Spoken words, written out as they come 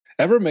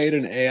Ever made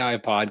an AI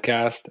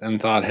podcast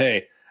and thought,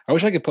 hey, I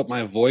wish I could put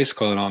my voice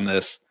clone on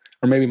this,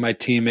 or maybe my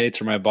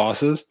teammates or my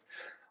bosses?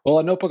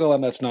 Well, at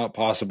NotebookLM, that's not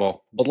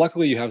possible. But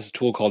luckily, you have this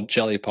tool called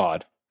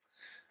Jellypod.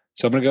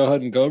 So I'm going to go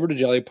ahead and go over to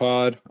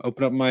Jellypod,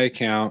 open up my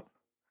account,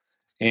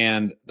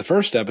 and the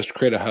first step is to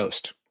create a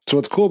host. So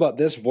what's cool about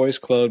this voice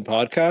clone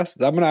podcast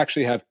is I'm going to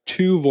actually have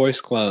two voice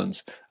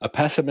clones, a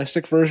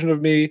pessimistic version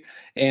of me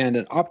and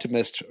an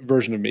optimist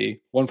version of me,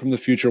 one from the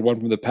future, one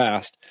from the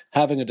past,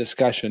 having a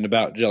discussion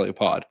about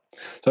Jellypod.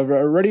 So I've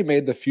already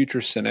made the future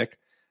cynic.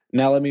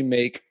 Now let me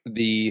make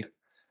the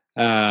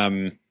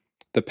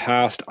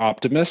past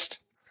optimist.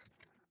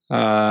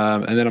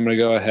 And then I'm going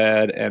to go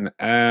ahead and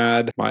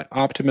add my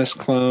optimist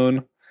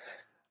clone.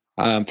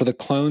 For the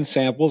clone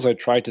samples, I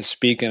tried to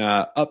speak in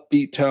an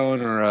upbeat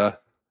tone or a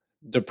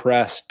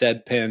depressed,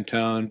 deadpan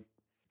tone.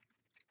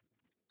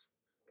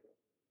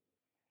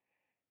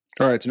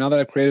 All right, so now that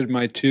I've created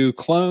my two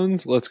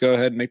clones, let's go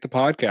ahead and make the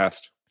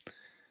podcast.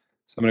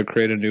 So I'm going to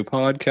create a new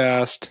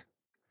podcast,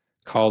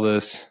 call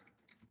this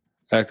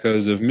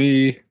Echoes of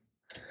Me,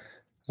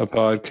 a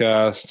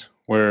podcast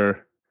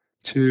where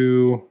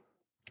two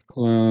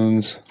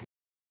clones.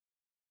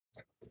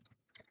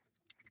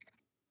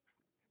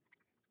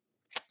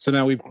 So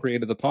now we've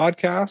created the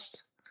podcast.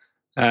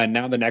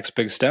 Now the next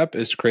big step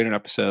is to create an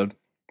episode.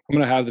 I'm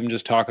going to have them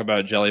just talk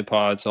about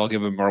Jellypod, so I'll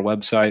give them our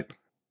website.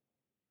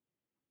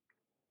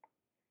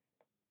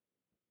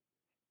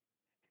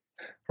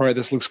 All right,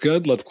 this looks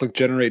good. Let's click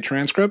Generate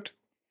Transcript.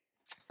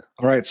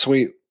 All right,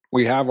 sweet.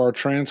 We have our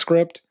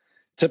transcript.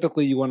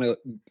 Typically, you want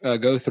to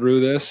go through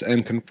this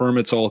and confirm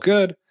it's all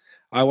good.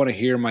 I want to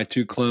hear my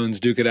two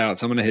clones duke it out,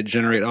 so I'm going to hit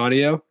Generate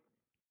Audio.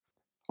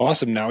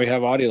 Awesome. Now we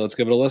have audio. Let's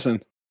give it a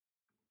listen.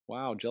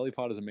 Wow,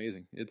 Jellypod is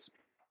amazing. It's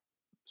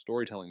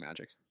storytelling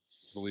magic.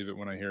 Believe it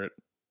when I hear it.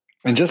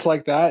 And just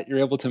like that, you're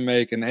able to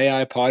make an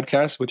AI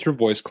podcast with your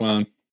voice clone.